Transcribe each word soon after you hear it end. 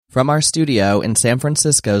From our studio in San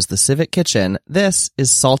Francisco's The Civic Kitchen, this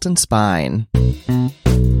is Salt and Spine.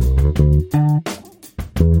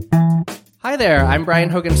 Hi there, I'm Brian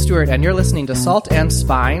Hogan Stewart, and you're listening to Salt and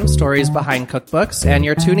Spine, Stories Behind Cookbooks, and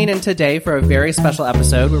you're tuning in today for a very special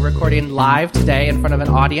episode. We're recording live today in front of an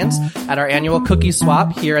audience at our annual cookie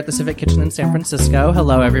swap here at the Civic Kitchen in San Francisco.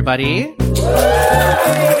 Hello, everybody.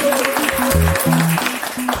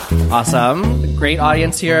 Awesome. Great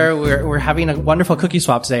audience here. We're having a wonderful cookie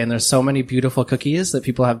swap today, and there's so many beautiful cookies that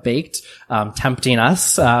people have baked, tempting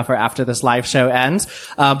us for after this live show ends.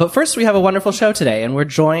 But first, we have a wonderful show today, and we're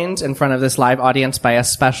joined in front of this live audience by a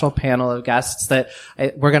special panel of guests that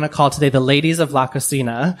we're going to call today the Ladies of La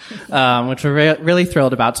Cocina, which we're really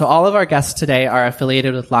thrilled about. So all of our guests today are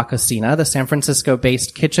affiliated with La Cocina, the San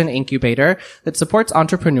Francisco-based kitchen incubator that supports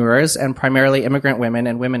entrepreneurs and primarily immigrant women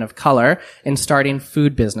and women of color in starting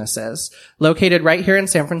food businesses. Located right here in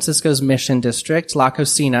San Francisco's Mission District, La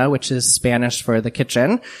Cocina, which is Spanish for the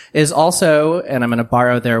kitchen, is also, and I'm going to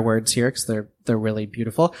borrow their words here because they're really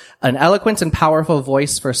beautiful, an eloquent and powerful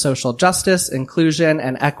voice for social justice, inclusion,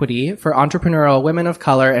 and equity for entrepreneurial women of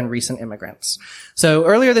color and recent immigrants. So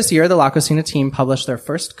earlier this year, the La Cocina team published their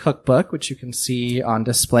first cookbook, which you can see on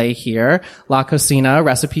display here, La Cocina,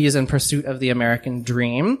 Recipes in Pursuit of the American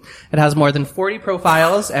Dream. It has more than 40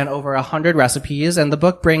 profiles and over 100 recipes, and the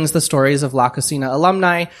book brings the stories of La Cocina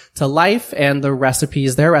alumni to life and their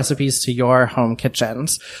recipes to your home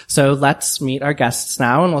kitchens. So let's meet our guests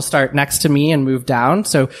now, and we'll start next to me and move down.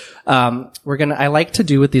 So I like to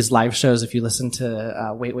do with these live shows, if you listen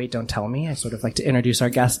to Wait, Don't Tell Me, I sort of like to introduce our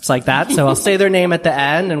guests like that. So I'll say their name at the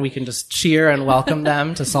end and we can just cheer and welcome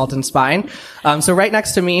them to Salt and Spine. So right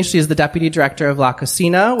next to me, she's the deputy director of La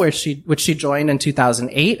Cocina, which she joined in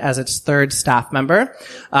 2008 as its third staff member.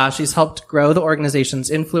 She's helped grow the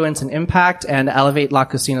organization's influence and impact and elevate La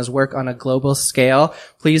Cocina's work on a global scale.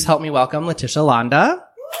 Please help me welcome Letitia Landa.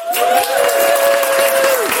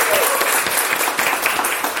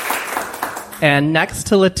 And next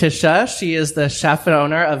to Letitia, she is the chef and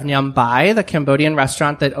owner of Nyam Bai, the Cambodian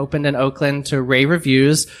restaurant that opened in Oakland to rave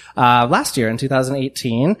reviews last year in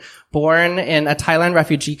 2018. Born in a Thailand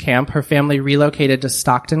refugee camp, her family relocated to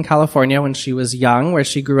Stockton, California when she was young, where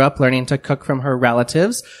she grew up learning to cook from her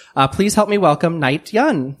relatives. Please help me welcome Nait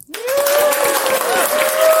Yun.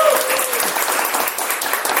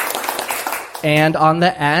 And on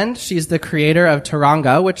the end, she's the creator of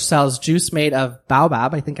Turanga, which sells juice made of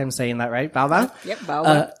baobab. I think I'm saying that right. Baobab? Yep,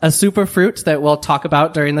 baobab. A superfruit that we'll talk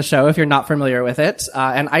about during the show if you're not familiar with it,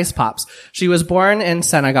 and ice pops. She was born in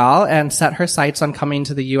Senegal and set her sights on coming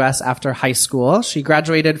to the U.S. after high school. She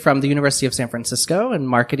graduated from the University of San Francisco in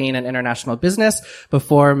marketing and international business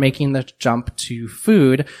before making the jump to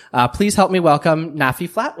food. Please help me welcome Nafi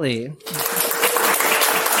Flatley.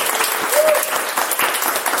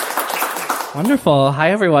 Wonderful.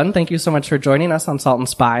 Hi, everyone. Thank you so much for joining us on Salt and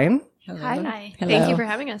Spine. Hello. Hi. Hello. Thank you for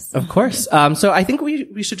having us. Of course. So I think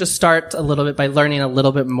we should just start a little bit by learning a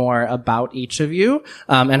little bit more about each of you,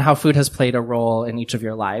 and how food has played a role in each of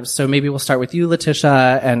your lives. So maybe we'll start with you,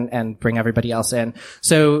 Letitia, and bring everybody else in.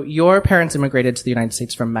 So your parents immigrated to the United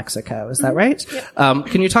States from Mexico. Is that right? Yep.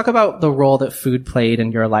 Can you talk about the role that food played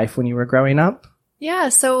in your life when you were growing up? Yeah,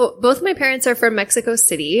 so both my parents are from Mexico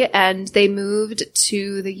City, and they moved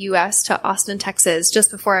to the U.S., to Austin, Texas,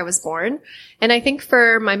 just before I was born. And I think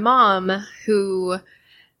for my mom, it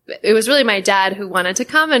was really my dad who wanted to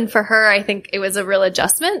come, and for her, I think it was a real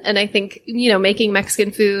adjustment. And I think, making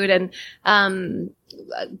Mexican food and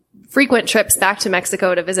frequent trips back to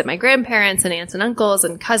Mexico to visit my grandparents and aunts and uncles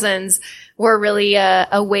and cousins were really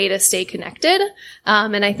a way to stay connected.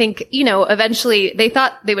 And I think, eventually they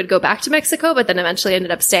thought they would go back to Mexico, but then eventually ended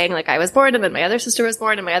up staying. Like, I was born, and then my other sister was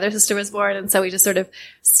born, and my other sister was born. And so we just sort of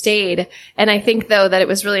stayed. And I think, though, that it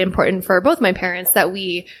was really important for both my parents that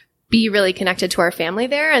we be really connected to our family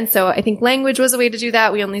there. And so I think language was a way to do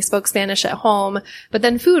that. We only spoke Spanish at home, but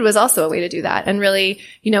then food was also a way to do that. And really,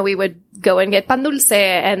 we would go and get pan dulce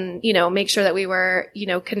and, make sure that we were,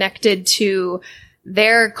 connected to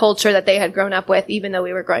their culture that they had grown up with, even though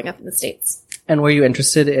we were growing up in the States. And were you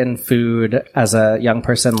interested in food as a young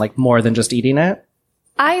person, like more than just eating it?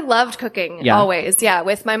 I loved cooking always. Yeah.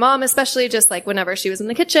 With my mom, especially just like whenever she was in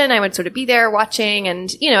the kitchen, I would sort of be there watching.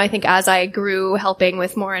 And, I think as I grew, helping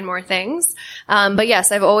with more and more things. But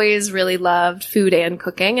yes, I've always really loved food and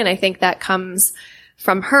cooking. And I think that comes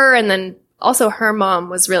from her. And then also her mom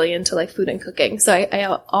was really into like food and cooking. So I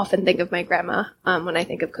often think of my grandma, when I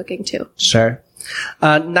think of cooking too. Sure.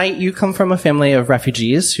 Nait, you come from a family of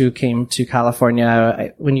refugees who came to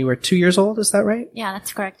California when you were 2 years old. Is that right? Yeah,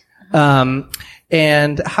 that's correct.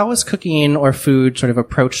 And how was cooking or food sort of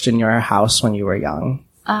approached in your house when you were young?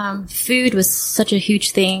 food was such a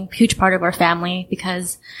huge part of our family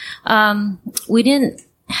because, we didn't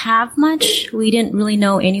have much. We didn't really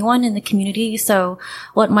know anyone in the community. So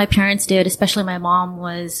what my parents did, especially my mom,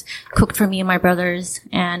 was cooked for me and my brothers.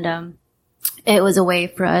 And, it was a way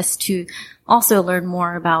for us to also learn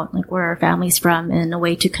more about like where our family's from and a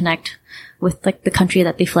way to connect with like the country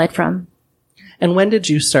that they fled from. And when did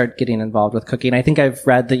you start getting involved with cooking? I think I've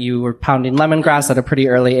read that you were pounding lemongrass at a pretty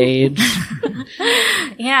early age.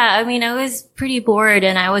 Yeah, I mean, I was pretty bored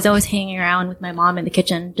and I was always hanging around with my mom in the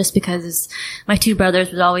kitchen just because my two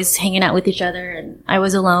brothers were always hanging out with each other and I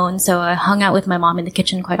was alone. So I hung out with my mom in the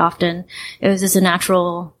kitchen quite often. It was just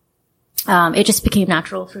it just became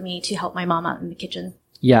natural for me to help my mom out in the kitchen.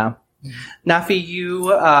 Yeah. Nafi, you,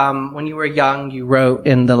 when you were young, you wrote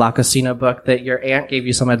in the La Cocina book that your aunt gave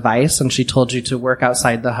you some advice and she told you to work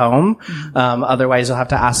outside the home. Otherwise you'll have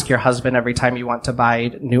to ask your husband every time you want to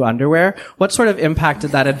buy new underwear. What sort of impact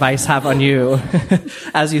did that advice have on you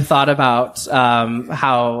as you thought about,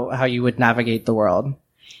 how you would navigate the world?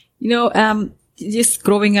 Just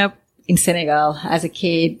growing up in Senegal as a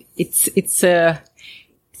kid, it's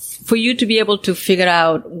for you to be able to figure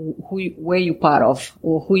out where you're part of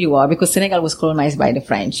or who you are, because Senegal was colonized by the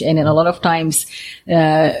French. And then a lot of times,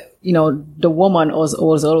 the woman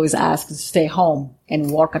was always asked to stay home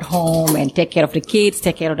and work at home and take care of the kids,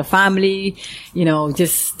 take care of the family,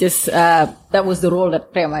 that was the role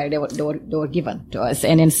that primarily they were given to us.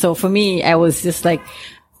 And then so for me, I was just like,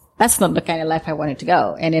 that's not the kind of life I wanted to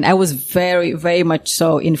go. And then I was very, very much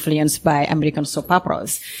so influenced by American soap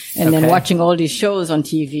operas. And then watching all these shows on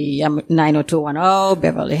TV, 90210,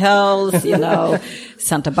 Beverly Hills,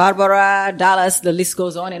 Santa Barbara, Dallas, the list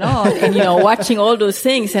goes on. And, watching all those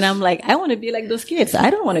things. And I'm like, I want to be like those kids.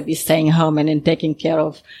 I don't want to be staying home and then taking care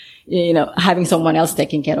of, having someone else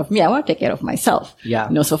taking care of me. I want to take care of myself.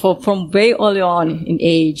 Yeah. So from very early on in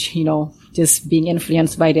age, just being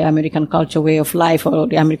influenced by the American culture, way of life, or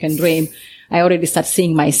the American dream, I already start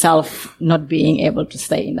seeing myself not being able to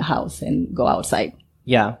stay in the house and go outside.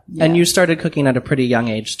 Yeah. And you started cooking at a pretty young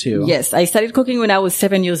age too. Yes. I started cooking when I was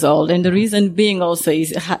 7 years old. And the reason being also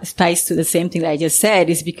ties to the same thing that I just said,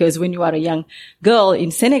 is because when you are a young girl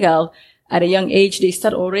in Senegal, at a young age, they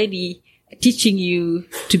start already teaching you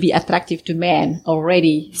to be attractive to men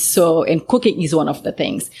already. So, and cooking is one of the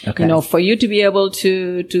things. Okay. For you to be able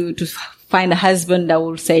to find a husband that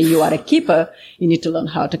will say you are a keeper, you need to learn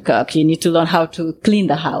how to cook. You need to learn how to clean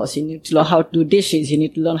the house. You need to learn how to do dishes. You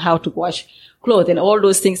need to learn how to wash clothes. And all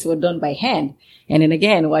those things were done by hand. And then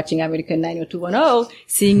again, watching American 90210,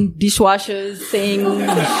 seeing dishwashers, seeing,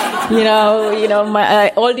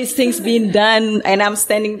 all these things being done, and I'm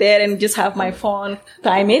standing there and just have my phone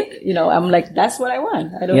time it. I'm like, that's what I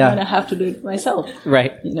want. I don't want to have to do it myself.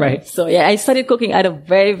 Right. Right. So I started cooking at a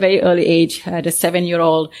very, very early age, at a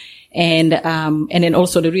 7-year-old. And then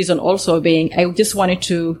also the reason also being, I just wanted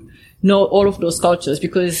to know all of those cultures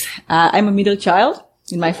because, I'm a middle child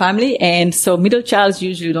in my family. And so middle childs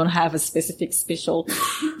usually don't have a specific, special,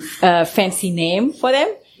 fancy name for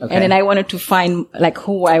them. Okay. And then I wanted to find like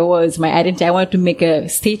who I was, my identity. I wanted to make a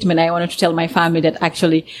statement. I wanted to tell my family that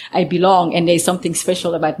actually I belong and there's something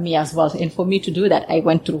special about me as well. And for me to do that, I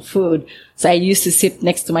went through food. So I used to sit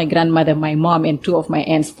next to my grandmother, my mom, and two of my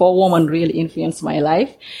aunts. 4 women really influenced my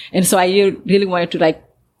life. And so I really wanted to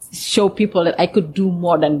show people that I could do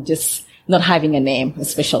more than just not having a name, a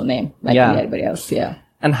special name like everybody else. Yeah.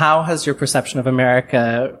 And how has your perception of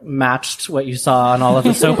America matched what you saw on all of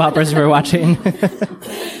the soap operas you were watching?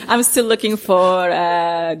 I'm still looking for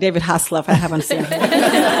David Hasselhoff. I haven't seen him.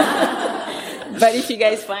 But if you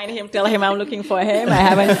guys find him, tell him I'm looking for him. I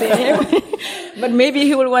haven't seen him. But maybe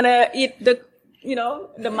he will want to eat the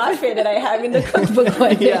mafia that I have in the cookbook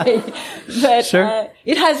one day. But sure.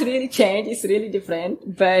 It has really changed. It's really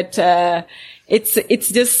different. But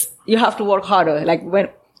it's just, you have to work harder. Like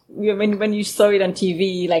when you saw it on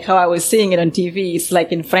TV, like how I was seeing it on TV, it's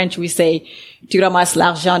like in French we say, tu ramasses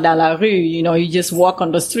l'argent dans la rue, you just walk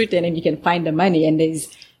on the street and then you can find the money and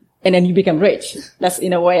then you become rich. That's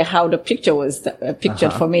in a way how the picture was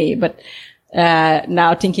pictured for me. But,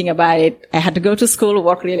 now thinking about it, I had to go to school,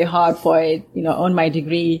 work really hard for it, earn my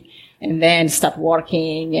degree and then start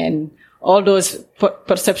working and all those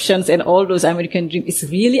perceptions and all those American dreams.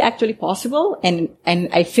 It's really actually possible. And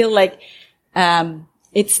I feel like,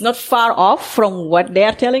 it's not far off from what they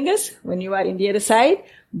are telling us when you are in the other side,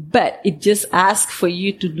 but it just asks for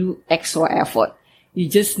you to do extra effort. You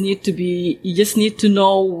just need to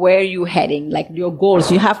know where you're heading, like your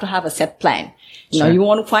goals. You have to have a set plan. You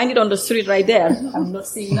want to find it on the street right there. I'm not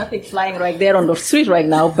seeing nothing flying right there on the street right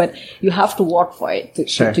now, but you have to work for it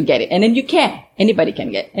to get it. And then you can. Anybody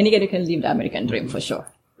can live the American dream for sure.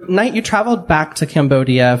 Knight, you traveled back to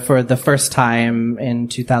Cambodia for the first time in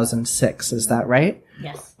 2006. Is that right?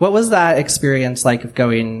 Yes. What was that experience like of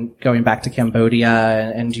going back to Cambodia,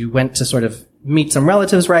 and you went to sort of meet some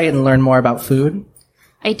relatives, right, and learn more about food?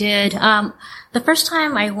 I did. The first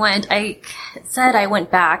time I went, I said I went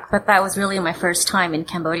back, but that was really my first time in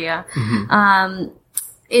Cambodia.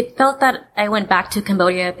 It felt that I went back to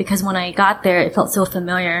Cambodia because when I got there, it felt so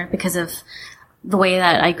familiar because of the way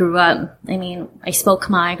that I grew up. I mean, I spoke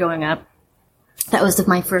Khmer growing up. That was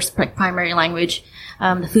my first primary language.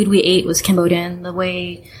 The food we ate was Cambodian. The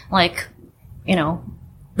way, like, you know,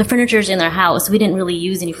 the furniture's in their house. We didn't really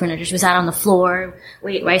use any furniture. We sat on the floor.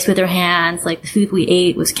 We ate rice with our hands. Like, the food we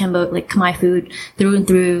ate was Khmer food through and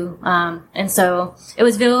through. And so it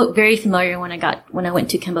was very familiar when I went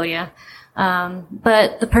to Cambodia.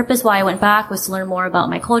 But the purpose why I went back was to learn more about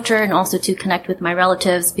my culture and also to connect with my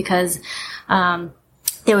relatives because,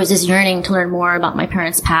 there was this yearning to learn more about my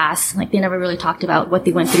parents' past. Like, they never really talked about what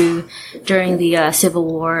they went through during the Civil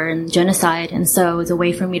War and genocide. And so it was a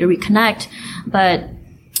way for me to reconnect. But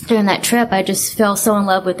during that trip, I just fell so in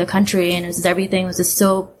love with the country, and everything was just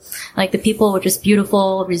so, like, the people were just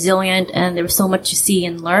beautiful, resilient, and there was so much to see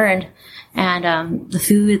and learn. And the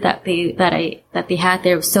food that they had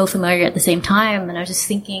there was so familiar at the same time. And I was just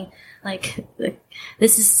thinking, like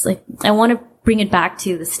this is like, I want to bring it back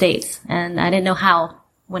to the States, and I didn't know how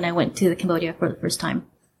when I went to Cambodia for the first time.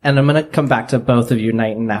 And I'm going to come back to both of you,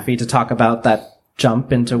 Knight and Nafi, to talk about that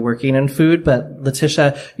jump into working in food. But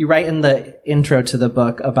Letitia, you write in the intro to the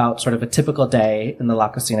book about sort of a typical day in the La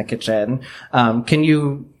Cocina kitchen. Can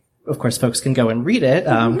you, of course, folks can go and read it,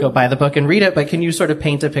 go buy the book and read it, but can you sort of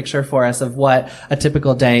paint a picture for us of what a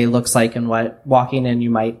typical day looks like and what walking in you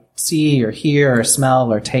might see or hear or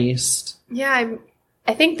smell or taste? Yeah,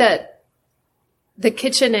 I think that the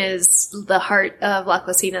kitchen is the heart of La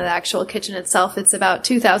Cocina, the actual kitchen itself. It's about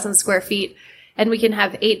 2,000 square feet, and we can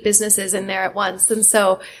have 8 businesses in there at once. And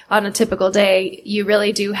so on a typical day, you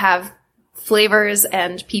really do have flavors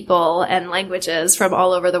and people and languages from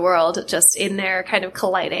all over the world just in there kind of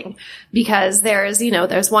colliding, because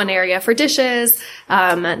there's one area for dishes.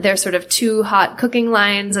 There's sort of 2 hot cooking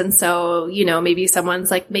lines. And so, maybe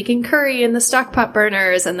someone's like making curry in the stock pot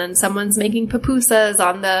burners, and then someone's making pupusas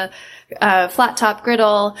on the flat top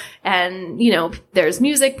griddle, and there's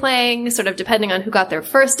music playing sort of depending on who got there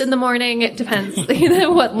first in the morning. It depends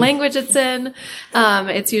what language it's in.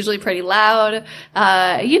 It's usually pretty loud.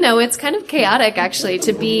 It's kind of chaotic actually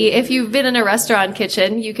to be, if you've been in a restaurant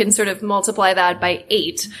kitchen, you can sort of multiply that by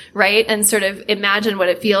 8, right? And sort of imagine what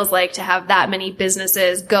it feels like to have that many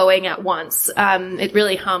businesses going at once. It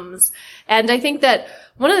really hums. And I think that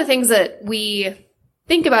one of the things that we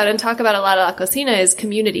think about and talk about a lot of La Cocina is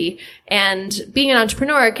community. And being an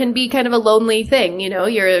entrepreneur can be kind of a lonely thing.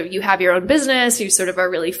 You have your own business, you sort of are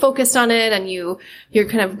really focused on it, and you're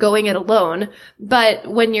kind of going it alone.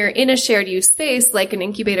 But when you're in a shared use space, like an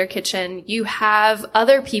incubator kitchen, you have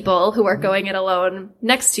other people who are going it alone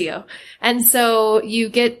next to you. And so you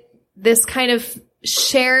get this kind of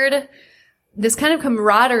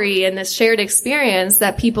camaraderie and this shared experience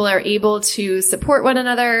that people are able to support one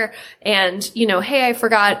another. And, hey, I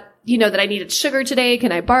forgot, that I needed sugar today.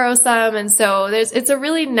 Can I borrow some? And so it's a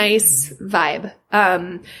really nice vibe.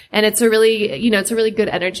 And it's a really good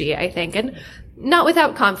energy, I think. And not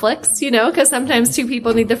without conflicts, because sometimes 2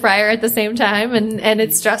 people need the fryer at the same time, and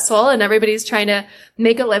it's stressful, and everybody's trying to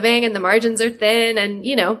make a living, and the margins are thin, and,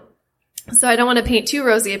 so I don't want to paint too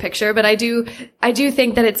rosy a picture, but I do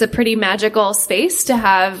think that it's a pretty magical space to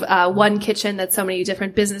have one kitchen that so many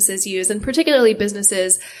different businesses use, and particularly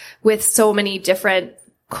businesses with so many different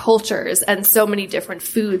cultures and so many different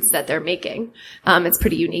foods that they're making. It's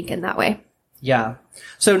pretty unique in that way. Yeah.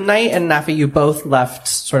 So Knight and Nafi, you both left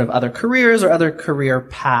sort of other careers or other career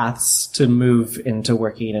paths to move into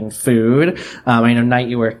working in food. I know, Knight,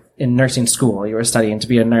 you were in nursing school. You were studying to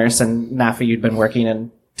be a nurse, and Nafi, you'd been working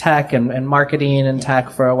in tech and marketing and tech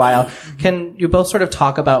for a while. Can you both sort of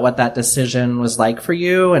talk about what that decision was like for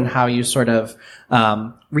you and how you sort of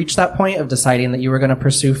reached that point of deciding that you were going to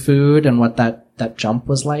pursue food and what that jump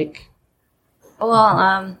was like?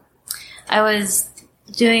 Well, I was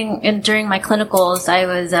during my clinicals, I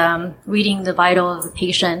was reading the vital of the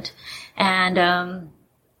patient, and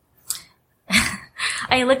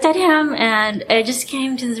I looked at him, and I just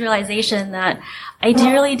came to this realization that I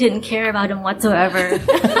really didn't care about him whatsoever. And,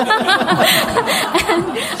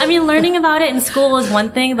 I mean, learning about it in school was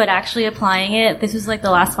one thing, but actually applying it, this was like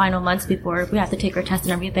the last final months before we had to take our test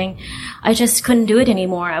and everything. I just couldn't do it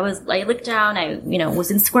anymore. I looked down, I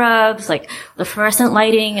was in scrubs, like the fluorescent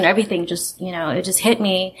lighting and everything just, it just hit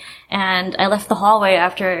me. And I left the hallway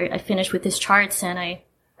after I finished with his charts, and I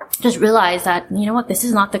just realized that, you know what, this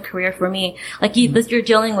is not the career for me. Like you're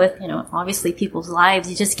dealing with, obviously people's lives.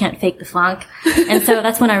 You just can't fake the funk. And so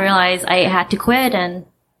that's when I realized I had to quit. And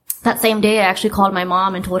that same day, I actually called my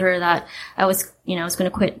mom and told her that I was going to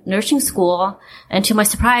quit nursing school. And to my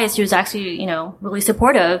surprise, she was actually, really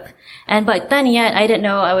supportive. But then yet I didn't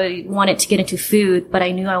know I wanted to get into food, but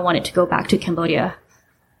I knew I wanted to go back to Cambodia.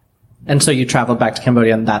 And so you traveled back to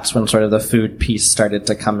Cambodia, and that's when sort of the food piece started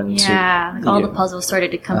to come into. Yeah, like all the puzzles started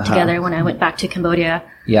to come together when I went back to Cambodia.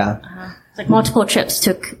 Yeah. Like multiple trips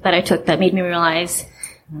that I took that made me realize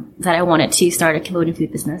that I wanted to start a Cambodian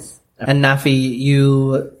food business. And Nafi,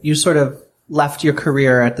 you sort of left your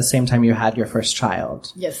career at the same time you had your first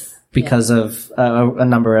child. Yes. Because of a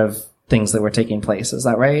number of things that were taking place. Is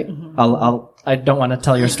that right? Mm-hmm. I don't want to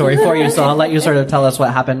tell your story for you, so I'll let you sort of tell us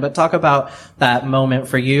what happened. But talk about that moment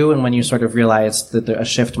for you and when you sort of realized that a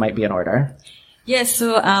shift might be in order. Yes.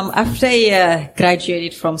 So after I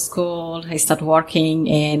graduated from school, I started working,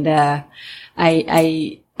 and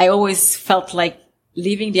I always felt like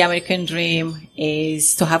living the American dream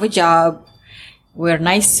is to have a job, wear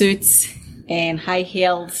nice suits and high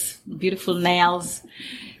heels, beautiful nails,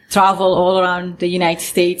 travel all around the United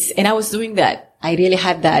States. And I was doing that. I really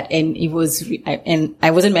had that. And and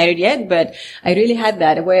I wasn't married yet, but I really had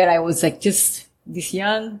that where I was like just this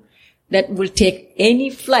young that will take any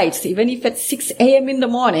flights, even if at 6 a.m. in the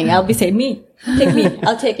morning, I'll be saying, take me,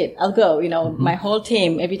 I'll take it, I'll go, my whole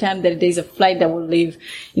team, every time that there's a flight that will leave,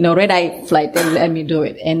 red-eye flight, they'll let me do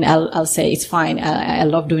it. And I'll say, it's fine. I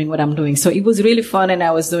love doing what I'm doing. So it was really fun, and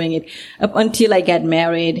I was doing it up until I got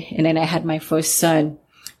married, and then I had my first son.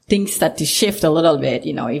 Things start to shift a little bit,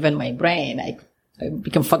 even my brain, I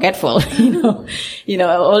become forgetful,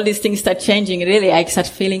 all these things start changing. Really, I start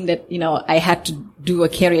feeling that, I had to do a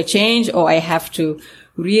career change, or I have to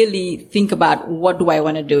really think about what do I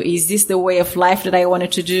want to do? Is this the way of life that I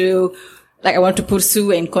wanted to do? Like I want to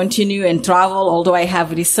pursue and continue and travel, although I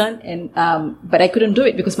have this son, and, but I couldn't do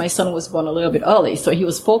it because my son was born a little bit early. So he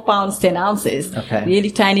was 4 pounds, 10 ounces,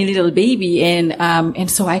 really tiny little baby.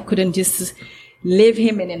 And so I couldn't just leave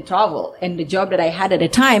him and then travel. And the job that I had at the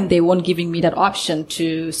time, they weren't giving me that option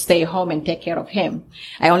to stay home and take care of him.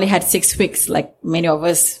 I only had 6 weeks, like many of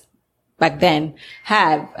us back then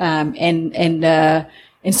have.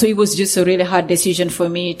 And so it was just a really hard decision for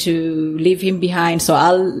me to leave him behind. So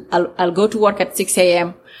I'll go to work at 6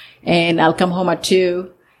 a.m. and I'll come home at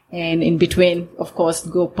 2. And in between, of course,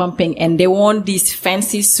 go pumping. And they want these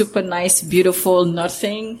fancy, super nice, beautiful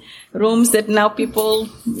nursing rooms that now people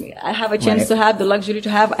have a chance to have, the luxury to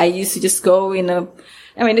have. I used to just go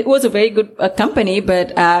it was a very good company,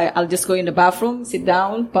 but I'll just go in the bathroom, sit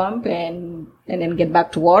down, pump, and then get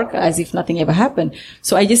back to work as if nothing ever happened.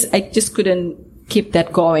 So I just couldn't keep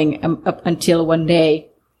that going up until one day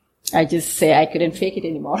I just say I couldn't fake it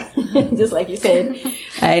anymore, just like you said.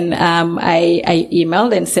 And I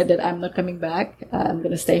emailed and said that I'm not coming back. I'm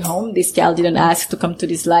going to stay home. This child didn't ask to come to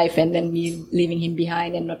this life, and then me leaving him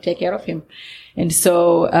behind and not take care of him. And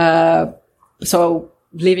so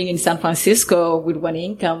living in San Francisco with one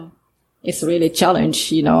income, it's really a challenge,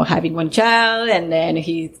 having one child, and then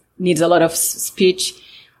he needs a lot of speech,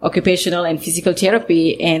 occupational and physical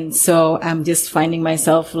therapy. And so I'm just finding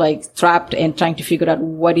myself like trapped and trying to figure out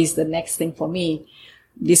what is the next thing for me.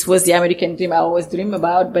 This was the American dream I always dream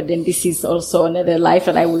about, but then this is also another life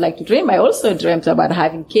that I would like to dream. I also dreamt about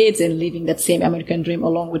having kids and living that same American dream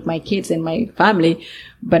along with my kids and my family.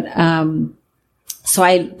 But, so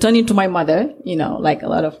I turned into my mother, like a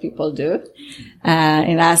lot of people do,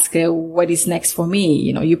 and ask her, what is next for me?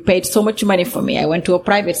 You paid so much money for me. I went to a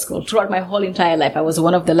private school throughout my whole entire life. I was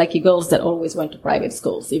one of the lucky girls that always went to private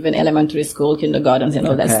schools, even elementary school, kindergartens, and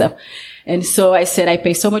all that stuff. And so I said, I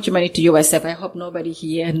pay so much money to USF. I hope nobody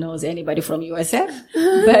here knows anybody from USF,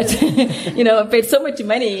 but, I paid so much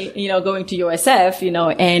money, going to USF,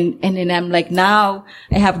 and then I'm like, now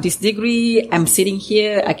I have this degree. I'm sitting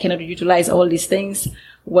here. I cannot utilize all these things.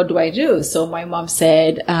 What do I do? So my mom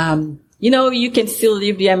said, you can still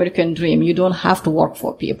live the American dream. You don't have to work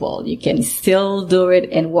for people. You can still do it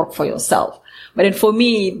and work for yourself. But then for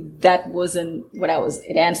me, that wasn't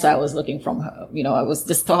the answer I was looking from her. I was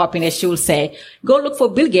just hoping that she would say, go look for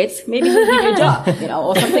Bill Gates. Maybe he'll give you a job,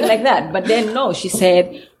 or something like that. But then no, she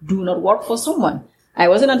said, do not work for someone. I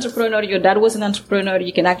was an entrepreneur. Your dad was an entrepreneur.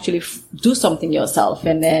 You can actually do something yourself.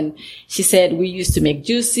 And then she said, we used to make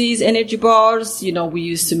juices, energy bars. We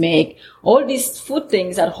used to make all these food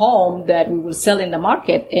things at home that we will sell in the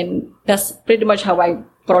market. And that's pretty much how I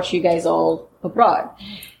brought you guys all abroad.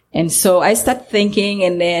 And so I started thinking,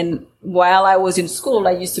 and then while I was in school,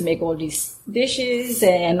 I used to make all these dishes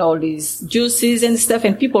and all these juices and stuff,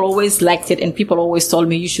 and people always liked it, and people always told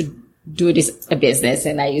me you should do this a business.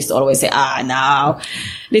 And I used to always say, no,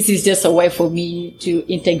 this is just a way for me to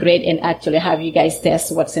integrate and actually have you guys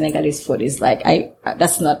test what Senegalese food is like.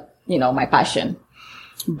 That's not, my passion.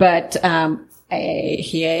 But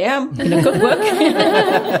here I am in a cookbook,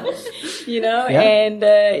 and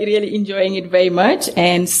really enjoying it very much.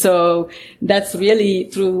 And so that's really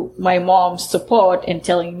through my mom's support and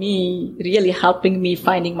telling me, really helping me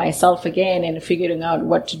finding myself again and figuring out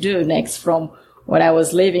what to do next from what I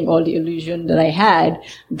was living, all the illusion that I had,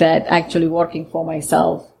 that actually working for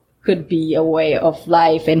myself could be a way of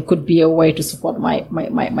life and could be a way to support my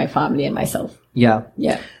family and myself. Yeah.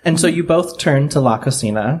 Yeah. And so you both turned to La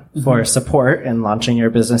Cocina for support in launching your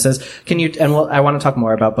businesses. I want to talk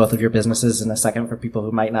more about both of your businesses in a second for people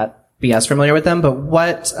who might not be as familiar with them, but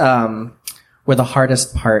what were the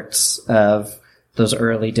hardest parts of those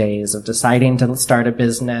early days of deciding to start a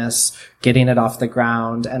business, getting it off the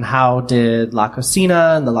ground, and how did La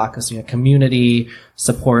Cocina and the La Cocina community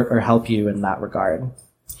support or help you in that regard?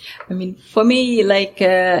 I mean, for me,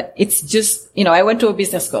 it's just, I went to a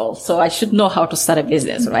business school, so I should know how to start a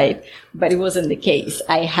business, right? But it wasn't the case.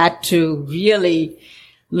 I had to really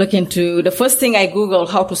look into, the first thing I Googled,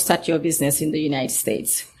 how to start your business in the United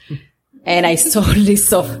States. And I saw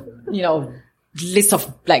lists of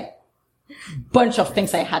bunch of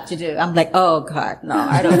things I had to do. I'm like, oh God, no,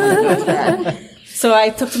 I don't want to do that. So I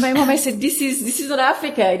talked to my mom. I said, this is not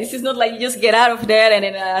Africa. This is not like you just get out of there and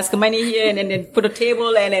then ask money here and then put a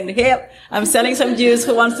table and then here I'm selling some juice.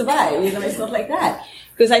 Who wants to buy? It's not like that.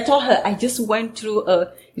 Because I told her I just went through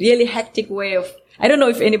a really hectic way of, I don't know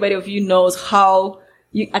if anybody of you knows how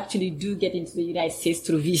you actually do get into the United States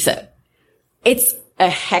through visa. It's a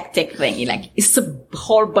hectic thing. It's a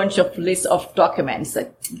whole bunch of lists of documents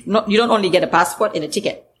that you don't only get a passport and a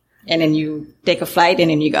ticket. And then you take a flight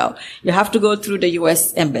and then you go. You have to go through the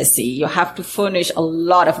U.S. Embassy. You have to furnish a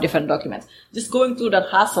lot of different documents. Just going through that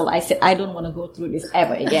hassle, I said, I don't want to go through this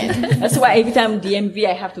ever again. That's why every time DMV,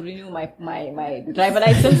 I have to renew my driver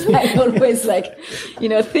license. I always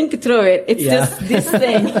think through it. It's just this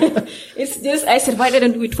thing. It's just, I said, why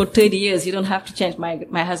didn't I do it for 30 years? You don't have to change.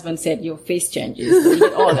 My husband said, your face changes. When you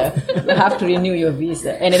get older, you have to renew your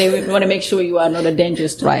visa. And then they want to make sure you are not a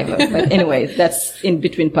dangerous driver. But anyway, that's in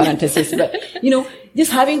between parentheses. But,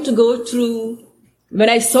 just having to go through, when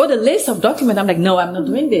I saw the list of documents, I'm like, no, I'm not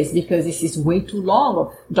doing this because this is way too long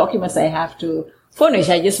of documents I have to furnish.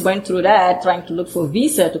 I just went through that trying to look for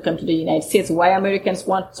visa to come to the United States. Why Americans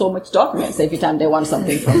want so much documents every time they want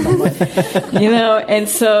something from someone, And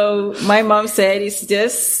so my mom said, it's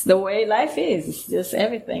just the way life is. It's just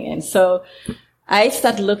everything. And so I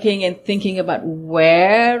started looking and thinking about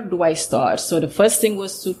where do I start? So the first thing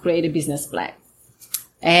was to create a business plan.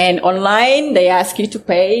 And online, they ask you to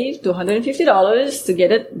pay $250 to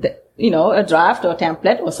get a draft or a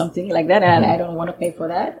template or something like that. And I don't want to pay for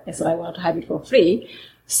that. And so I want to have it for free.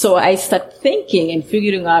 So I start thinking and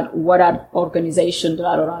figuring out what are organizations that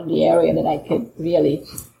are around the area that I could really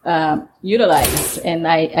utilize. And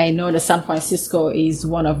I know that San Francisco is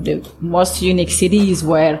one of the most unique cities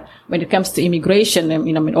where when it comes to immigration,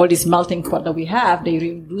 all this melting pot that we have, they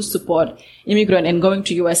really do support immigrant. And going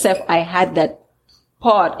to USF, I had that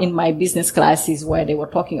part in my business classes where they were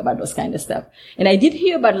talking about those kind of stuff. And I did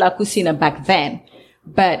hear about La Cocina back then,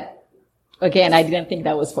 but again, I didn't think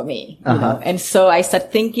that was for me. And so I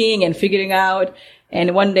started thinking and figuring out.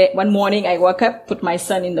 And one morning I woke up, put my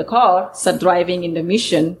son in the car, started driving in the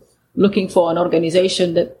Mission, looking for an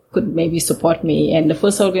organization that could maybe support me. And the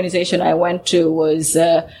first organization I went to was,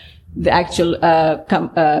 the actual,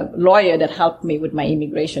 lawyer that helped me with my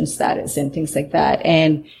immigration status and things like that.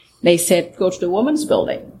 And they said, go to the Women's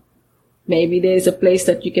Building. Maybe there's a place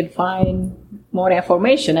that you can find more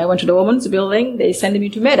information. I went to the Women's Building. They sent me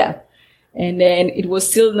to Meta. And then it was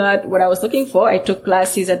still not what I was looking for. I took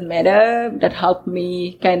classes at Meta that helped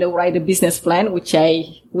me kind of write a business plan, which I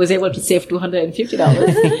was able to save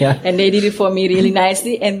 $250. And they did it for me really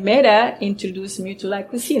nicely. And Meta introduced me to La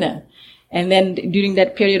Cocina. And then during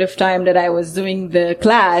that period of time that I was doing the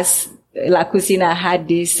class, La Cocina had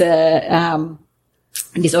this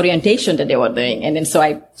orientation that they were doing. And then so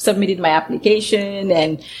I submitted my application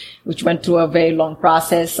and which went through a very long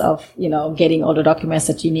process of, getting all the documents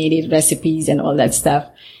that you needed, recipes and all that stuff.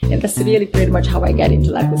 And that's really pretty much how I got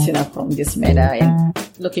into La Cocina from this matter and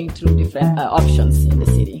looking through different options in the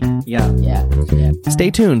city. Yeah.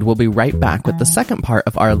 Stay tuned. We'll be right back with the second part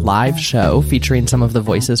of our live show featuring some of the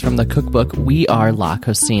voices from the cookbook We Are La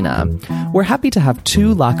Cocina. We're happy to have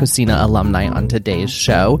two La Cocina alumni on today's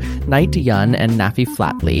show, Knight Yun and Nafi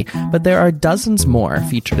Flatley, but there are dozens more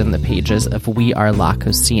featured in the pages of We Are La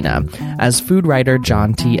Cocina. As food writer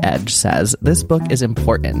John T. Edge says, this book is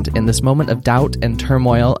important. In this moment of doubt and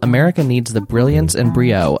turmoil, America needs the brilliance and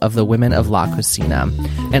brio of the women of La Cocina.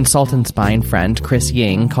 And Salt and Spine friend Chris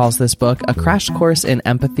Ying calls this book a crash course in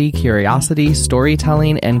empathy, curiosity,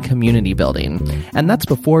 storytelling, and community building. And that's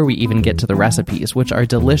before we even get to the recipes, which are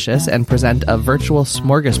delicious and present a virtual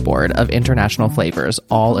smorgasbord of international flavors,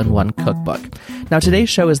 all in one cookbook. Now, today's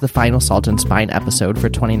show is the final Salt and Spine episode for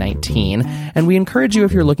 2019, and we encourage you,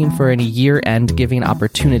 if you're looking for any year-end giving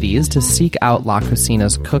opportunities, to seek out La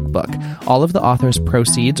Cocina's cookbook. All of the author's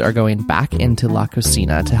proceeds are going back into La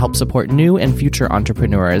Cocina to help support new and future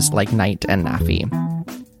entrepreneurs like Knight and Nafi.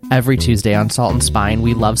 Every Tuesday on Salt and Spine,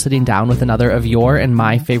 we love sitting down with another of your and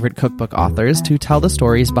my favorite cookbook authors to tell the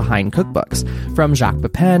stories behind cookbooks. From Jacques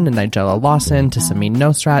Pepin and Nigella Lawson to Samin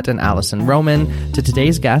Nosrat and Alison Roman to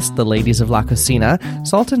today's guest, the ladies of La Cocina,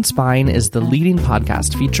 Salt and Spine is the leading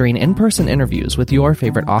podcast featuring in-person interviews with your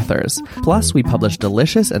favorite authors. Plus, we publish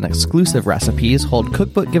delicious and exclusive recipes, hold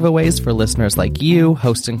cookbook giveaways for listeners like you,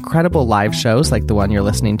 host incredible live shows like the one you're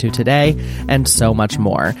listening to today, and so much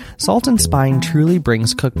more. Salt and Spine truly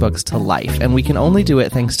brings cookbooks to life, and we can only do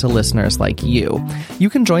it thanks to listeners like you. You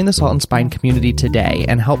can join the Salt and Spine community today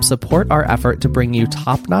and help support our effort to bring you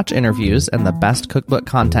top-notch interviews and the best cookbook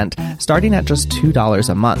content starting at just $2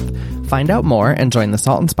 a month. Find out more and join the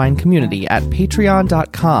Salt and Spine community at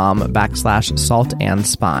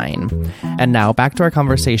patreon.com/saltandspine. And now back to our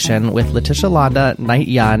conversation with Letitia Landa, Knight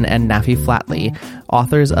Yun, and Nafi Flatley,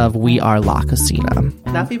 authors of We Are La Cocina.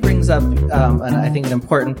 Nafi brings up, I think, an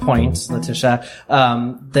important point, Letitia,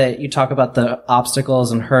 that you talk about the obstacles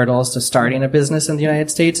and hurdles to starting a business in the United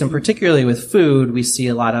States, and particularly with food, we see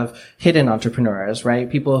a lot of hidden entrepreneurs, right?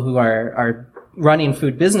 People who are running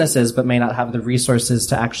food businesses but may not have the resources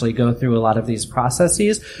to actually go through a lot of these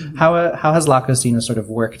processes. Mm-hmm. How has La Cocina sort of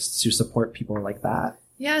worked to support people like that?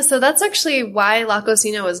 Yeah, so that's actually why La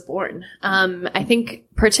Cocina was born. I think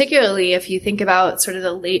particularly if you think about sort of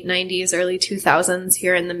the late 90s, early 2000s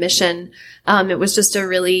here in the Mission, it was just a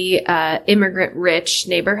really immigrant-rich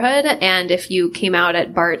neighborhood. And if you came out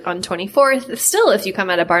at BART on 24th, still if you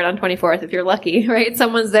come out at BART on 24th, if you're lucky, right?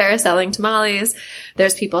 Someone's there selling tamales.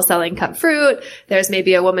 There's people selling cut fruit. There's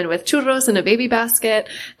maybe a woman with churros in a baby basket.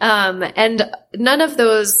 And none of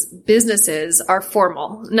those businesses are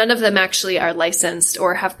formal. None of them actually are licensed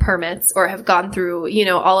or have permits or have gone through,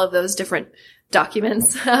 all of those different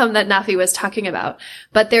documents that Nafi was talking about.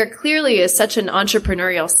 But there clearly is such an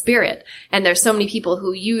entrepreneurial spirit. And there's so many people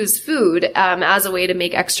who use food as a way to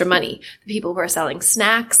make extra money. The people who are selling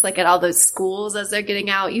snacks, like at all those schools as they're getting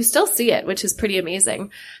out, you still see it, which is pretty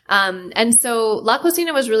amazing. And so La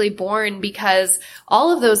Cocina was really born because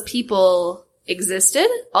all of those people existed.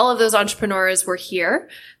 All of those entrepreneurs were here,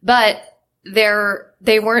 but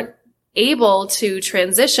they weren't able to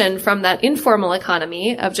transition from that informal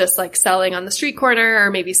economy of just like selling on the street corner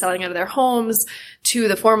or maybe selling out of their homes to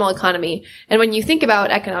the formal economy. And when you think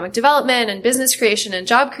about economic development and business creation and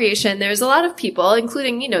job creation, there's a lot of people,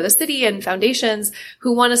 including, the city and foundations,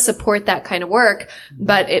 who want to support that kind of work.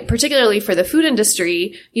 But particularly for the food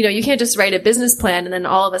industry, you can't just write a business plan and then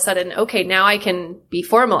all of a sudden, okay, now I can be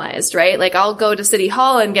formalized, right? Like I'll go to City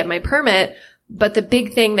Hall and get my permit. But the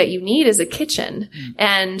big thing that you need is a kitchen.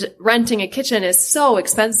 And renting a kitchen is so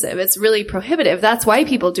expensive. It's really prohibitive. That's why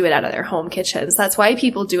people do it out of their home kitchens. That's why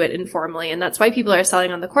people do it informally. And that's why people are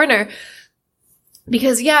selling on the corner.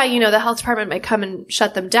 Because, the health department might come and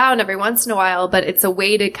shut them down every once in a while, but it's a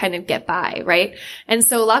way to kind of get by, right? And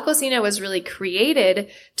so La Cocina was really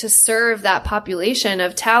created to serve that population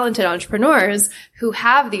of talented entrepreneurs who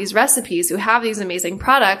have these recipes, who have these amazing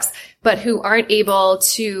products, but who aren't able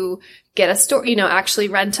to get a store, actually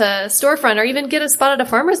rent a storefront or even get a spot at a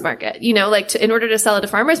farmer's market. In order to sell at a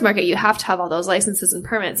farmer's market, you have to have all those licenses and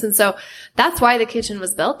permits. And so that's why the kitchen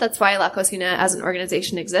was built. That's why La Cocina as an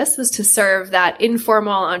organization exists, was to serve that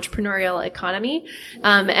informal entrepreneurial economy,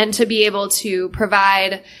 and to be able to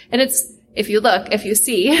provide, and if you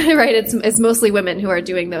see, right, it's mostly women who are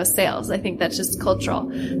doing those sales. I think that's just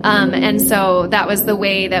cultural. And so that was the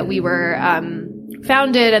way that we were,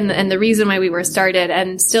 founded and the reason why we were started,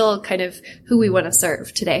 and still kind of who we want to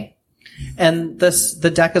serve today. And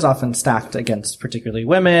the deck is often stacked against particularly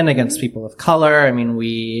women, against people of color. I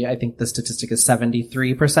mean, I think the statistic is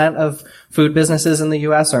 73% of food businesses in the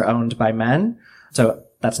U.S. are owned by men. So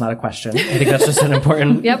that's not a question. I think that's just an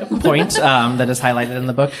important point that is highlighted in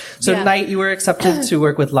the book. So Night, you were accepted to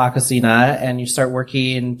work with La Cocina, and you start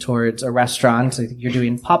working towards a restaurant. I think you're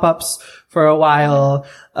doing pop-ups for a while,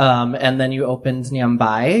 and then you opened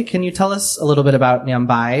Nyambai. Can you tell us a little bit about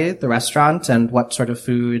Nyambai, the restaurant, and what sort of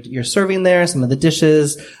food you're serving there, some of the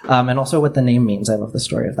dishes, and also what the name means? I love the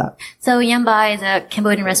story of that. So Nyambai is a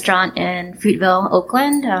Cambodian restaurant in Fruitville,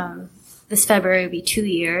 Oakland. This February will be 2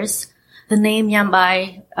 years. The name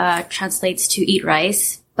Nyambai translates to eat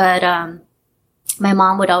rice, but my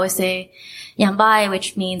mom would always say Nyambai,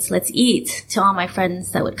 which means let's eat, to all my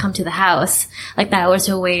friends that would come to the house. Like that was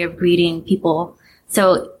her way of greeting people.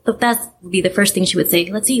 So that would be the first thing she would say,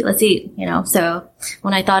 let's eat, you know. So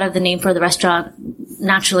when I thought of the name for the restaurant,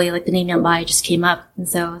 naturally, like the name Nyambai just came up. And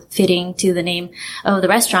so fitting to the name of the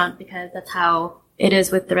restaurant, because that's how it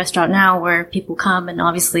is with the restaurant now, where people come, and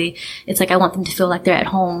obviously it's like I want them to feel like they're at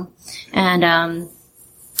home. And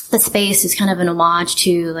the space is kind of an homage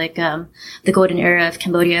to like the golden era of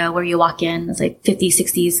Cambodia, where you walk in, it's like 50s,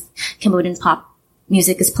 60s Cambodian pop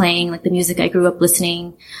music is playing, like the music I grew up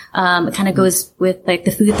listening. It kind of goes with like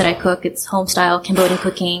the food that I cook. It's home style Cambodian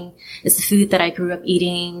cooking. It's the food that I grew up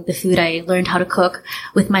eating, the food I learned how to cook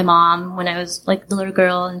with my mom when I was like the little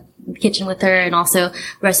girl in the kitchen with her, and also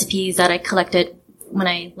recipes that I collected when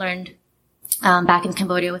I learned back in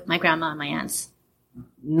Cambodia with my grandma and my aunts.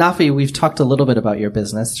 Nafi, we've talked a little bit about your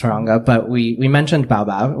business, Charanga, but we mentioned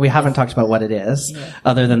baobab. We haven't talked about what it is,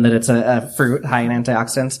 other than that it's a fruit high in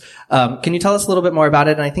antioxidants. Can you tell us a little bit more about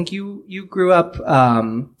it? And I think you grew up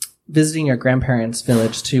visiting your grandparents'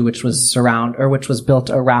 village too, which was built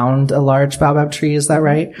around a large baobab tree. Is that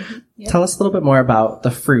right? Mm-hmm. Yep. Tell us a little bit more about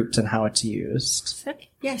the fruit and how it's used. Okay.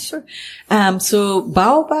 Yeah, sure. So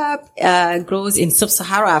baobab grows in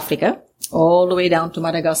sub-Saharan Africa, all the way down to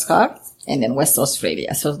Madagascar, and then West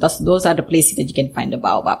Australia. So those are the places that you can find the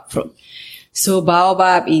baobab fruit. So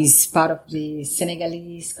baobab is part of the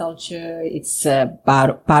Senegalese culture. It's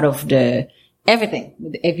part of the everything,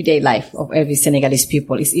 the everyday life of every Senegalese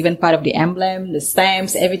people. It's even part of the emblem, the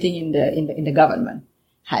stamps, everything in the government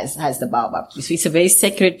has the baobab tree. So it's a very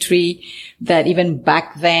sacred tree that even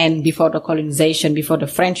back then, before the colonization, before the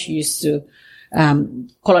French used to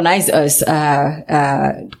colonize us,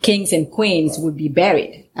 kings and queens would be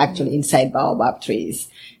buried actually inside baobab trees.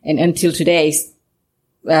 And until today,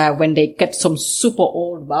 when they cut some super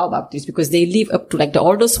old baobab trees, because they live up to, like, the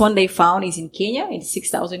oldest one they found is in Kenya. It's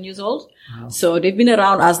 6,000 years old. Wow. So they've been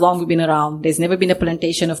around as long as we've been around. There's never been a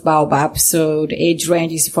plantation of baobab. So the age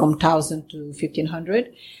range is from 1,000 to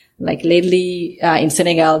 1,500. Like lately, in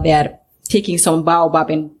Senegal, they are taking some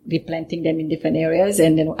baobab and replanting them in different areas.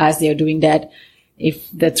 And then as they are doing that,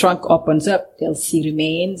 if the trunk opens up, they'll see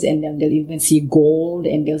remains, and then they'll even see gold,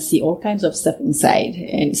 and they'll see all kinds of stuff inside.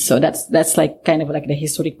 And so that's like kind of like the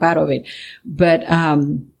historic part of it. But,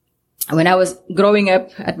 when I was growing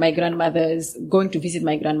up at my grandmother's, going to visit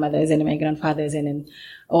my grandmothers and my grandfathers and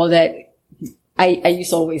all that, I used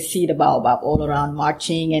to always see the baobab all around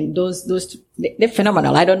marching, and they're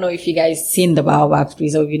phenomenal. I don't know if you guys seen the baobab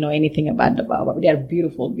trees or if you know anything about the baobab. They are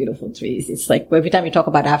beautiful, beautiful trees. It's like every time you talk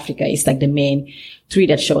about Africa, it's like the main tree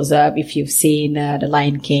that shows up. If you've seen the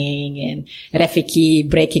Lion King and Rafiki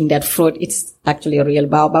breaking that fruit, it's actually a real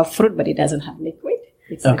baobab fruit, but it doesn't have liquid.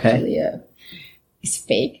 It's actually it's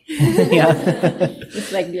fake. Yeah.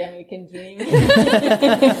 It's like the American dream.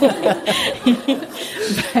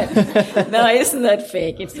 But no, it's not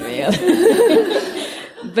fake. It's real.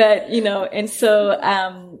 But, and so,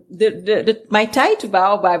 my tie to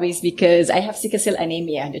baobab is because I have sickle cell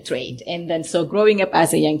anemia, the trait. And then so growing up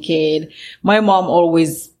as a young kid, my mom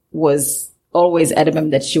was always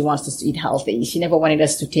adamant that she wants us to eat healthy. She never wanted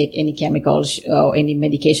us to take any chemicals or any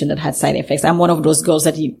medication that had side effects. I'm one of those girls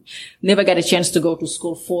that you never got a chance to go to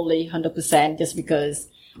school fully, 100%, just because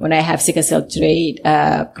when I have sickle cell trait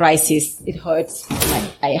crisis, it hurts.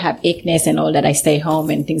 I have acheness and all that. I stay home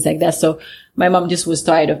and things like that. So my mom just was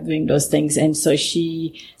tired of doing those things. And so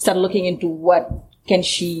she started looking into what can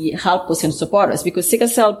she help us and support us? Because sickle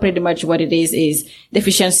cell, pretty much what it is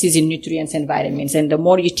deficiencies in nutrients and vitamins. And the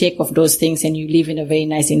more you take of those things and you live in a very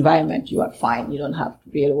nice environment, you are fine. You don't have to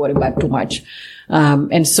really worry about too much.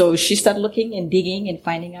 And so she started looking and digging and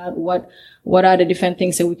finding out what are the different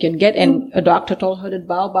things that we can get. And a doctor told her that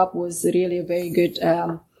baobab was really a very good,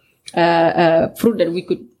 fruit that we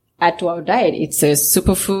could add to our diet. It's a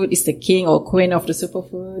superfood. It's the king or queen of the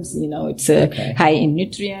superfoods. You know, it's high in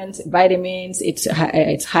nutrients, vitamins. It's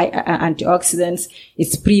high antioxidants.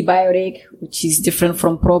 It's prebiotic, which is different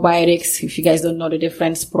from probiotics. If you guys don't know the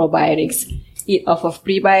difference, probiotics eat off of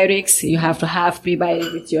prebiotics. You have to have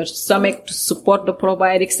prebiotics with your stomach to support the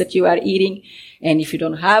probiotics that you are eating. And if you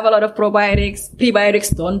don't have a lot of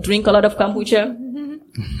prebiotics, don't drink a lot of kombucha.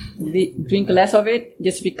 Drink less of it,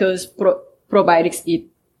 just because probiotics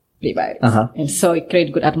eat prebiotics. And so it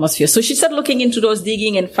creates good atmosphere. So she started looking into those,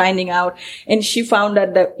 digging and finding out. And she found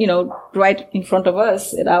that, you know, right in front of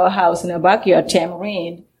us at our house in our backyard,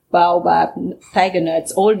 tamarind, baobab, tiger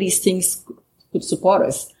nuts, all these things could support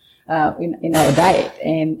us, in our diet.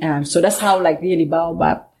 And, so that's how like really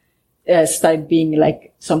baobab, started being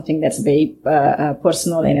like something that's very,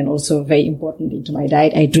 personal and then also very important into my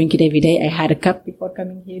diet. I drink it every day. I had a cup before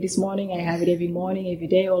coming here this morning. I have it every morning, every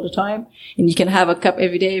day, all the time. And you can have a cup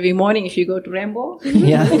every day, every morning if you go to Rainbow.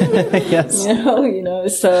 Yeah. Yes. You know,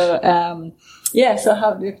 so,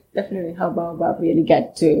 so definitely how baobab really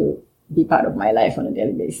got to be part of my life on a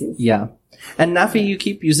daily basis. Yeah. And Nafi, you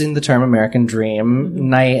keep using the term American Dream.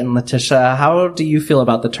 Knight and Letitia, how do you feel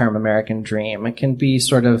about the term American Dream? It can be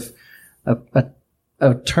sort of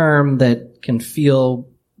a term that can feel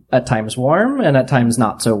at times warm and at times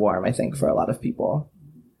not so warm, I think, for a lot of people.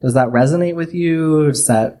 Does that resonate with you? Is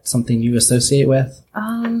that something you associate with?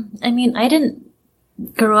 I mean, I didn't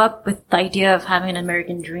grow up with the idea of having an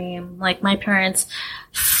American dream. Like, my parents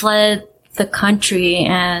fled the country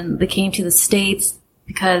and they came to the States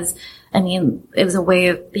because, I mean, it was a way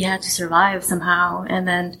of, they had to survive somehow. And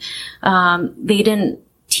then, they didn't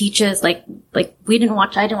teach us, I didn't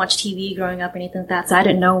watch TV growing up or anything like that. So I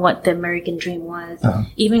didn't know what the American dream was.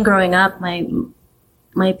 Even growing up,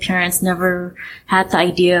 my parents never had the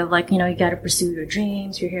idea of like, you know, you got to pursue your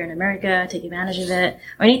dreams. You're here in America, take advantage of it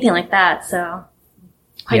or anything like that. So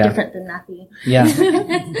quite different than Nafi. Yeah,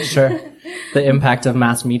 sure. The impact of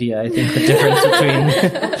mass media, I think the difference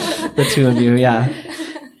between the two of you. Yeah.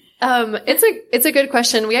 It's a good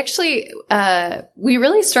question. We actually, we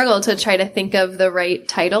really struggled to try to think of the right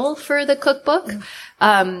title for the cookbook.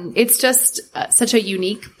 It's just such a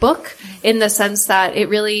unique book in the sense that it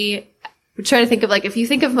really, we try to think of like, if you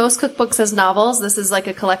think of most cookbooks as novels, this is like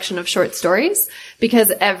a collection of short stories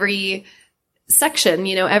because every section,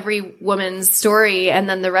 you know, every woman's story and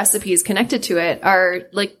then the recipes connected to it are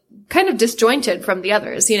like kind of disjointed from the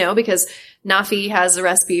others, you know, because Nafi has a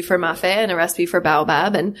recipe for mafe and a recipe for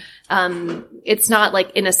baobab. And, it's not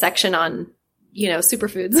like in a section on, you know,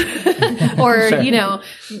 superfoods or, sure. You know,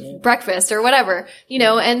 breakfast or whatever, you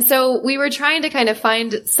know. And so we were trying to kind of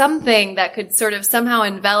find something that could sort of somehow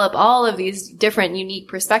envelop all of these different unique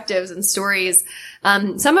perspectives and stories,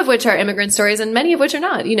 some of which are immigrant stories and many of which are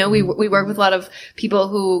not. You know, we work with a lot of people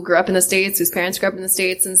who grew up in the States, whose parents grew up in the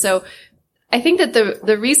States. And so I think that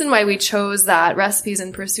the reason why we chose that Recipes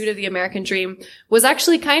in Pursuit of the American Dream was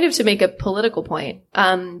actually kind of to make a political point,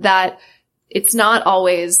 that it's not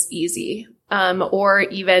always easy, or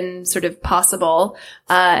even sort of possible,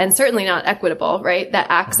 and certainly not equitable, right? That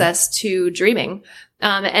access to dreaming.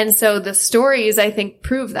 And so the stories, I think,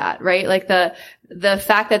 prove that, right? Like the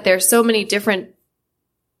fact that there's so many different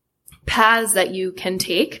paths that you can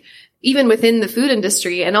take, even within the food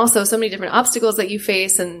industry, and also so many different obstacles that you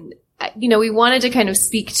face. And, you know, we wanted to kind of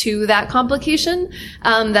speak to that complication,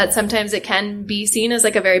 that sometimes it can be seen as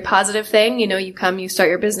like a very positive thing. You know, you come, you start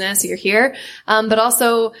your business, you're here. But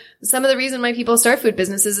also some of the reason why people start food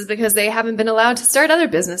businesses is because they haven't been allowed to start other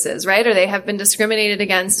businesses, right? Or they have been discriminated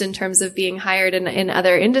against in terms of being hired in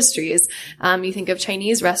other industries. You think of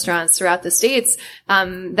Chinese restaurants throughout the States.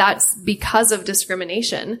 That's because of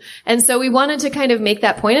discrimination. And so we wanted to kind of make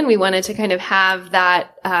that point, and we wanted to kind of have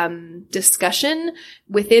that, discussion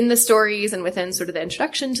within the stories and within sort of the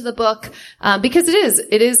introduction to the book, because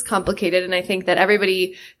it is complicated. And I think that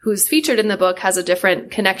everybody who's featured in the book has a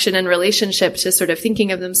different connection and relationship to sort of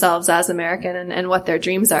thinking of themselves as American and what their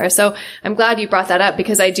dreams are. So I'm glad you brought that up,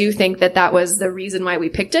 because I do think that was the reason why we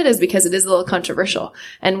picked it, is because it is a little controversial.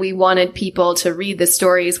 And we wanted people to read the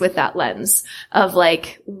stories with that lens of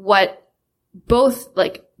like what both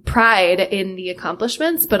like pride in the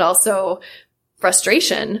accomplishments, but also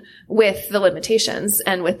frustration with the limitations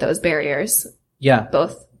and with those barriers. Yeah.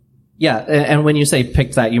 Both. Yeah. And when you say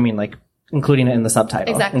picked that, you mean like including it in the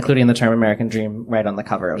subtitle, exactly. Including the term American Dream right on the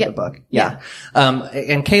cover of the book. Yeah.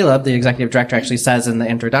 And Caleb, the executive director, actually says in the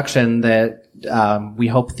introduction that, we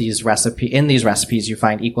hope in these recipes you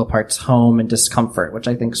find equal parts home and discomfort, which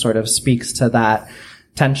I think sort of speaks to that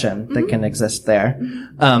tension that can exist there.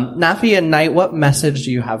 Nafi and Knight, what message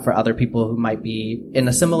do you have for other people who might be in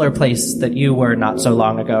a similar place that you were not so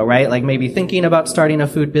long ago, right? Like maybe thinking about starting a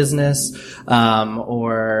food business,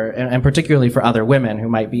 and particularly for other women who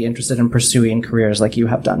might be interested in pursuing careers like you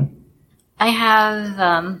have done. I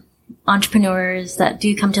have entrepreneurs that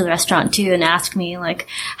do come to the restaurant too and ask me like,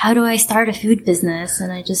 how do I start a food business?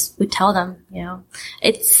 And I just would tell them,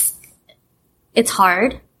 it's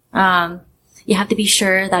hard. You have to be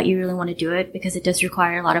sure that you really want to do it because it does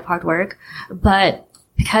require a lot of hard work. But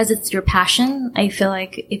because it's your passion, I feel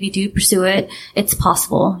like if you do pursue it, it's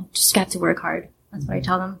possible. You just have to work hard. That's what I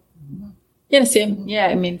tell them. Yeah, same. Yeah,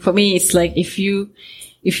 I mean, for me, it's like if you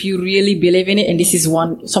really believe in it and this is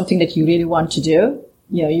something that you really want to do,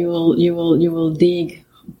 you will dig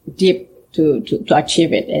deep to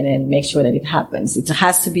achieve it and then make sure that it happens. It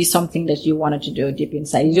has to be something that you wanted to do deep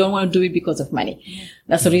inside. You don't want to do it because of money. Yeah.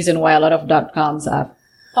 That's the reason why a lot of .coms are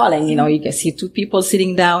falling. You can see two people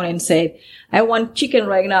sitting down and say, I want chicken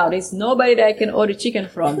right now. There's nobody that I can order chicken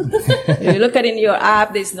from. You look at it in your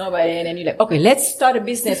app, there's nobody. And then you're like, okay, let's start a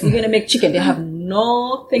business. We're going to make chicken. They have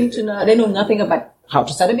nothing to know. They know nothing about how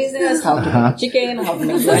to start a business, how to make chicken, how to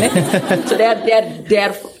make it. So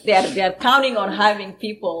they're counting on having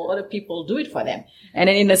other people do it for them. And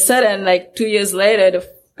then in a sudden, like 2 years later, the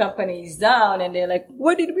company is down and they're like,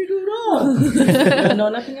 what did we do wrong? They know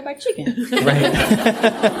nothing about chicken. Right.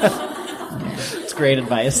 It's great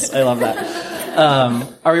advice. I love that.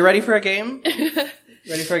 Are we ready for a game?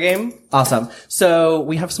 Ready for a game? Awesome. So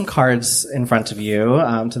we have some cards in front of you,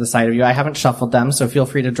 to the side of you. I haven't shuffled them, so feel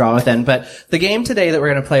free to draw within. But the game today that we're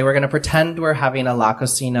going to play, we're going to pretend we're having a La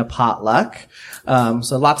Cocina potluck.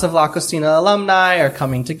 So lots of La Cocina alumni are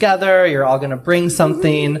coming together. You're all going to bring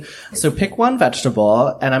something. So pick one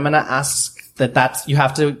vegetable, and I'm going to ask you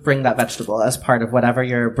have to bring that vegetable as part of whatever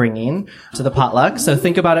you're bringing to the potluck. So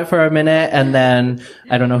think about it for a minute, and then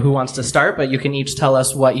I don't know who wants to start, but you can each tell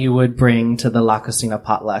us what you would bring to the La Cocina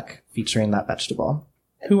potluck featuring that vegetable.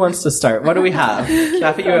 Who wants to start? What do we have?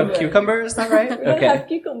 Nafi, you have cucumber, is that right? We don't have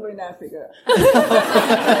cucumber in Africa.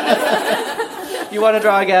 You want to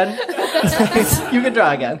draw again? You can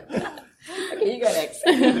draw again. Okay, you go next.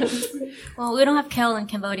 Well, we don't have kale in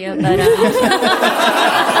Cambodia, but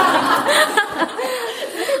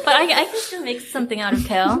but I can still make something out of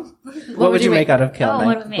kale. What would you make out of kale?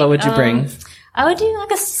 What would you bring? I would do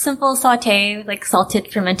like a simple saute, like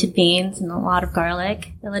salted fermented beans and a lot of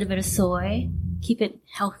garlic, a little bit of soy. Keep it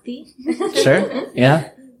healthy. Sure.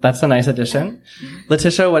 Yeah. That's a nice addition.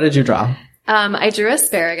 Letitia, what did you draw? I drew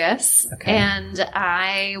asparagus, and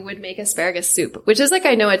I would make asparagus soup, which is like,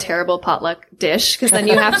 I know, a terrible potluck dish, because then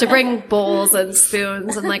you have to bring bowls and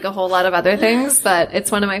spoons and like a whole lot of other things, but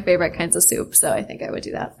it's one of my favorite kinds of soup, so I think I would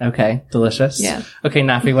do that. Okay. Delicious. Yeah. Okay,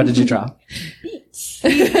 Nafi, what did you draw? Beets.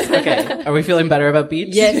 Okay. Are we feeling better about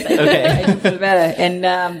beets? Yes. Okay. I do feel better.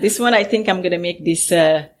 And this one, I think I'm going to make this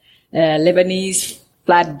Lebanese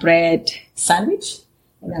flatbread sandwich.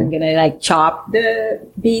 And I'm going to chop the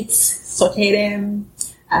beets, saute them,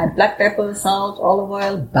 add black pepper, salt, olive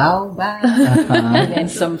oil, baobab, and then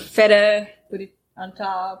some feta, put it on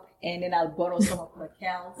top, and then I'll borrow some of my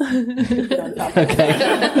kale, put it on top.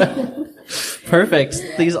 Okay. Perfect.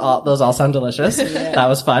 Those all sound delicious. Yeah. That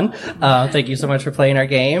was fun. Thank you so much for playing our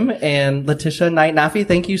game. And Letitia, Knight, Nafi,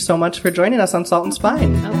 thank you so much for joining us on Salt and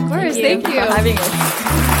Spine. Of course. Thank you for having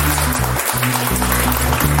us.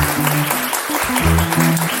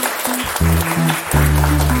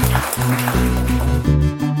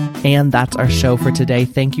 And that's our show for today.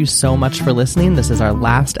 Thank you so much for listening. This is our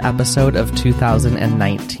last episode of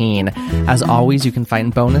 2019. As always, you can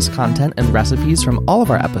find bonus content and recipes from all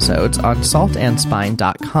of our episodes on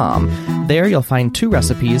saltandspine.com. There you'll find 2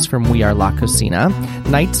 recipes from We Are La Cocina,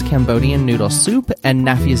 Knight's Cambodian noodle soup and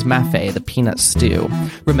Nafi's Mafe, the peanut stew.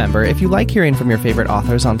 Remember, if you like hearing from your favorite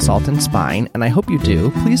authors on Salt and Spine, and I hope you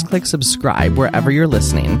do, please click subscribe wherever you're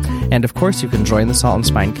listening. And of course, you can join the Salt and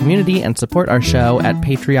Spine community and support our show at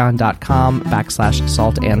patreon.com/saltandspine.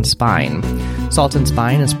 Salt and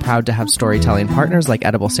Spine is proud to have storytelling partners like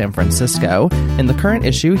Edible San Francisco. In the current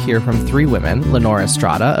issue, hear from 3 women, Lenore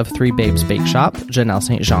Estrada of 3 Babes Bake Shop, Janelle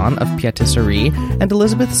St. Jean of Pâtisserie, and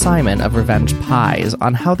Elizabeth Simon of Revenge Pies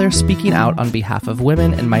on how they're speaking out on behalf of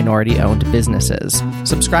women and minority-owned businesses.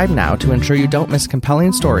 Subscribe now to ensure you don't miss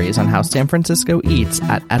compelling stories on how San Francisco eats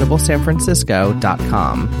at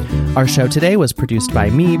ediblesanfrancisco.com. Our show today was produced by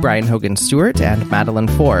me, Brian Hogan Stewart, and Madeline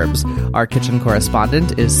Forbes. Our kitchen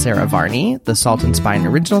correspondent is Sarah Varney. The Salt and Spine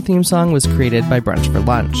original theme song was created by Brunch for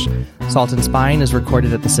Lunch. Salt and Spine is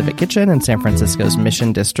recorded at the Civic Kitchen in San Francisco's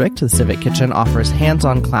Mission District. The Civic Kitchen offers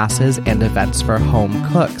hands-on classes and events for home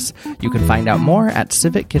cooks. You can find out more at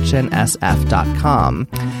civickitchensf.com.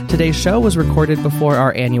 Today's show was recorded before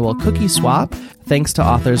our annual cookie swap. Thanks to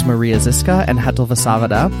authors Maria Ziska and Hetal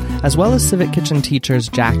Vasavada, as well as Civic Kitchen teachers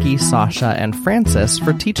Jackie, Sasha, and Francis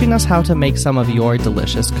for teaching us how to make some of your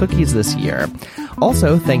delicious cookies this year.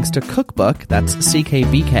 Also, thanks to Cookbook, that's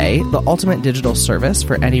CKBK, the ultimate digital service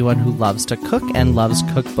for anyone who loves to cook and loves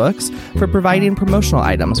cookbooks, for providing promotional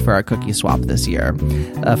items for our cookie swap this year.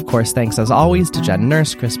 Of course, thanks as always to Jen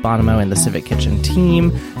Nurse, Chris Bonomo, and the Civic Kitchen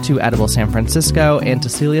team, to Edible San Francisco, and to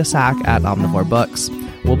Celia Sack at Omnivore Books.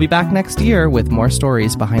 We'll be back next year with more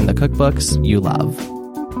stories behind the cookbooks you love.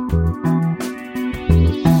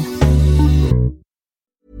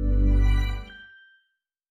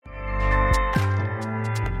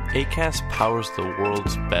 Acast powers the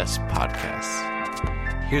world's best podcasts.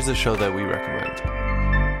 Here's a show that we recommend.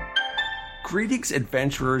 Greetings,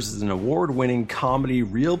 Adventurers is an award-winning comedy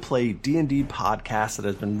real play D&D podcast that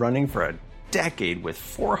has been running for a decade with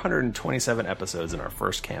 427 episodes in our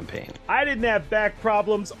first campaign. I didn't have back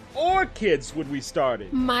problems or kids when we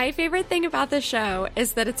started. My favorite thing about the show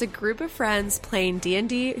is that it's a group of friends playing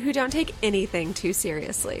D&D who don't take anything too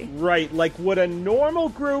seriously. Right, like would a normal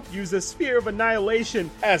group use a sphere of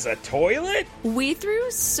annihilation as a toilet? We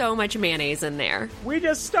threw so much mayonnaise in there. We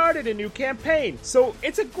just started a new campaign, so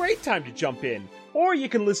it's a great time to jump in. Or you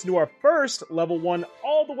can listen to our first level 1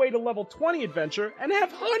 all the way to level 20 adventure and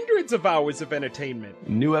have hundreds of hours of entertainment.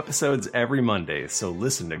 New episodes every Monday, so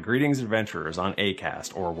listen to Greetings Adventurers on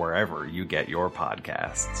Acast or wherever you get your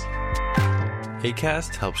podcasts.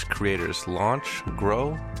 Acast helps creators launch,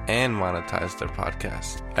 grow, and monetize their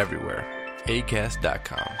podcasts everywhere.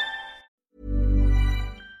 Acast.com.